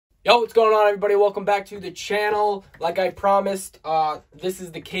Yo, what's going on, everybody? Welcome back to the channel. Like I promised, this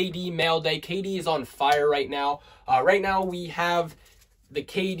is the KD mail day. KD is on fire right now. Right now we have the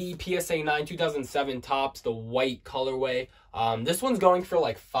KD PSA 9 2007 Topps, the white colorway. This one's going for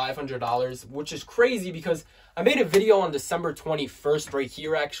like $500, which is crazy because I made a video on December 21st right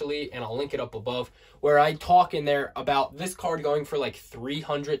here actually, and I'll link it up above, where I talk in there about this card going for like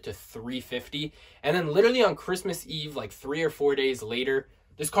 $300 to $350. And then literally on Christmas Eve, like 3 or 4 days later,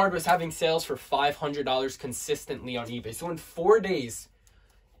 this card was having sales for $500 consistently on eBay. So in 4 days,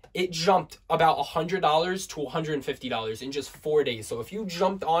 it jumped about $100 to $150 in just 4 days. So if you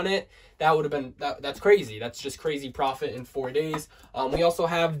jumped on it, that would have been, that's crazy. That's just crazy profit in 4 days. We also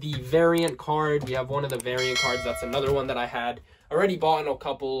have the variant card. We have one of the variant cards. That's another one that I had already bought in a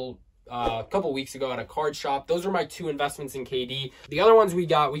couple weeks ago at a card shop. Those are my two investments in KD. The other ones we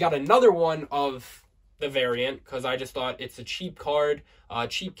got another one of the variant because I just thought it's a cheap card,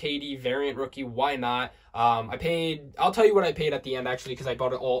 cheap KD variant rookie. Why not? I'll tell you what I paid at the end actually, because I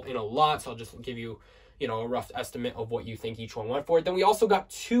bought it all in a lot, so I'll just give you, a rough estimate of what you think each one went for. Then we also got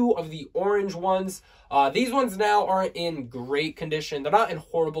two of the orange ones. These ones now aren't in great condition. They're not in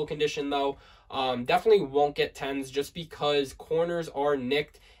horrible condition though. Definitely won't get 10s just because corners are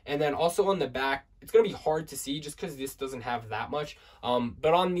nicked, and then also on the back it's gonna be hard to see just because this doesn't have that much.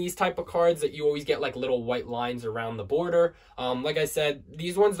 But on these type of cards that you always get like little white lines around the border, like I said,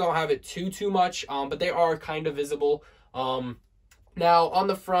 these ones don't have it too much, but they are kind of visible. Now on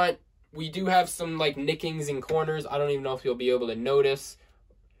the front we do have some like nickings in corners. I don't even know if you'll be able to notice,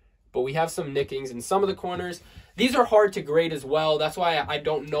 but we have some nickings in some of the corners. These are hard to grade as well. That's why I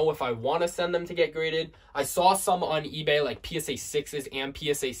don't know if I want to send them to get graded. I saw some on eBay, like PSA 6s and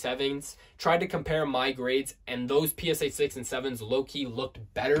PSA 7s. Tried to compare my grades, and those PSA 6 and 7s low-key looked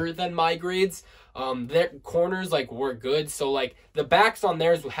better than my grades. Their corners, like, were good. So, like, the backs on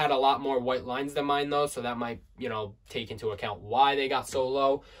theirs had a lot more white lines than mine, though. So that might, take into account why they got so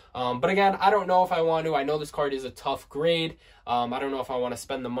low. But again, I don't know if I want to. I know this card is a tough grade. I don't know if I want to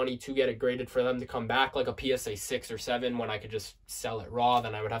spend the money to get it graded for them to come back like a PSA 6 or 7 when I could just sell it raw.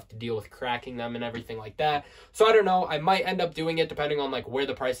 Then I would have to deal with cracking them and everything like that. So I don't know. I might end up doing it depending on like where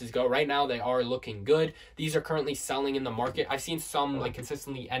the prices go. Right now they are looking good. These are currently selling in the market. I've seen some like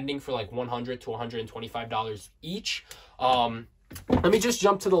consistently ending for like $100 to $125 each. Let me just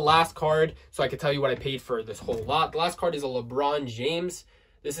jump to the last card so I can tell you what I paid for this whole lot. The last card is a LeBron James.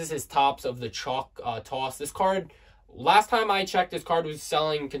 This is his Topps of the chalk toss. This card, last time I checked, this card was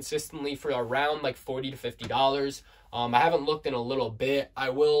selling consistently for around like $40 to $50. I haven't looked in a little bit.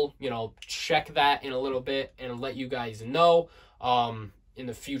 I will, check that in a little bit and let you guys know in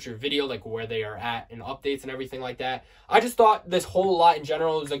the future video, like where they are at and updates and everything like that. I just thought this whole lot in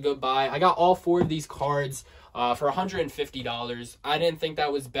general was a good buy. I got all 4 of these cards for $150. I didn't think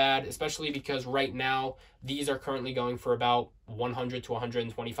that was bad, especially because right now these are currently going for about $100 to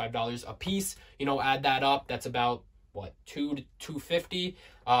 $125 a piece. Add that up, that's about what, $200 to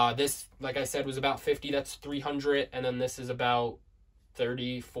 $250. This, like I said, was about $50. That's $300, and then this is about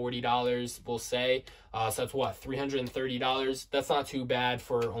 $30, $40, we'll say. So that's what, $330. That's not too bad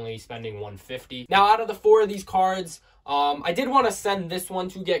for only spending $150. Now, out of the 4 of these cards, I did want to send this one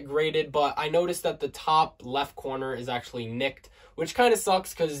to get graded, but I noticed that the top left corner is actually nicked, which kind of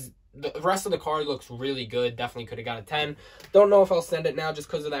sucks because the rest of the card looks really good. Definitely could have got a 10. Don't know if I'll send it now just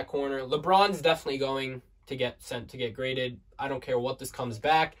because of that corner. LeBron's definitely going to get sent to get graded. I don't care what this comes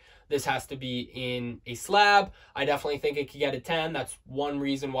back. This has to be in a slab. I definitely think it could get a 10. That's one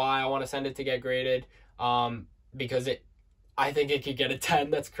reason why I want to send it to get graded, because I think it could get a 10.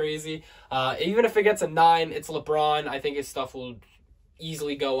 That's crazy. Even if it gets a 9, it's LeBron. I think his stuff will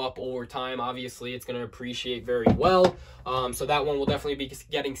easily go up over time. Obviously, it's going to appreciate very well. So that one will definitely be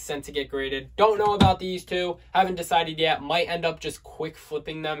getting sent to get graded. Don't know about these two. Haven't decided yet. Might end up just quick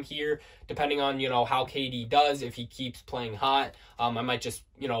flipping them here, depending on, how KD does. If he keeps playing hot, I might just,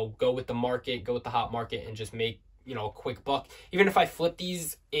 go with the market, go with the hot market, and just make, a quick buck. Even if I flip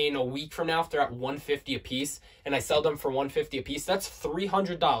these in a week from now, if they're at $150 a piece, and I sell them for $150 a piece, that's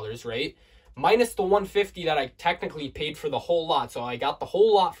 $300, right? Minus the $150 that I technically paid for the whole lot. So I got the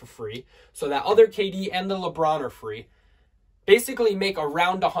whole lot for free. So that other KD and the LeBron are free. Basically make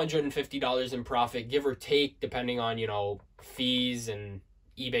around $150 in profit, give or take, depending on, fees and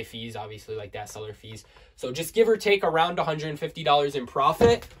eBay fees, obviously, like that, seller fees. So just give or take around $150 in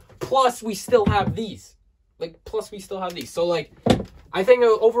profit. Plus, we still have these. So, like, I think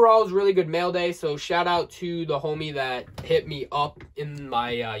overall it was really good mail day. So shout out to the homie that hit me up in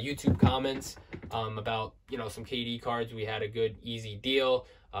my YouTube comments about, some KD cards. We had a good, easy deal.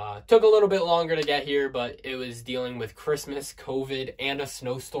 Took a little bit longer to get here, but it was dealing with Christmas, COVID, and a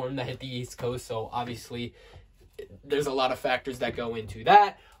snowstorm that hit the East Coast. So obviously there's a lot of factors that go into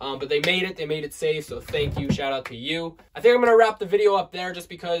that. But they made it safe. So thank you. Shout out to you. I think I'm going to wrap the video up there just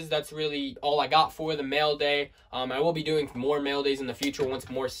because that's really all I got for the mail day. I will be doing more mail days in the future once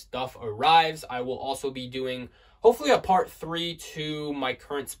more stuff arrives. I will also be doing hopefully a part 3 to my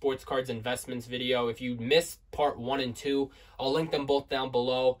current sports cards investments video. If you missed part 1 and 2, I'll link them both down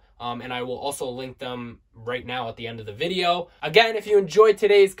below. And I will also link them right now at the end of the video. Again, if you enjoyed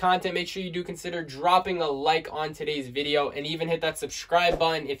today's content, make sure you do consider dropping a like on today's video and even hit that subscribe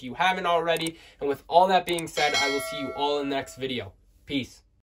button if you haven't already. And with all that being said, I will see you all in the next video. Peace.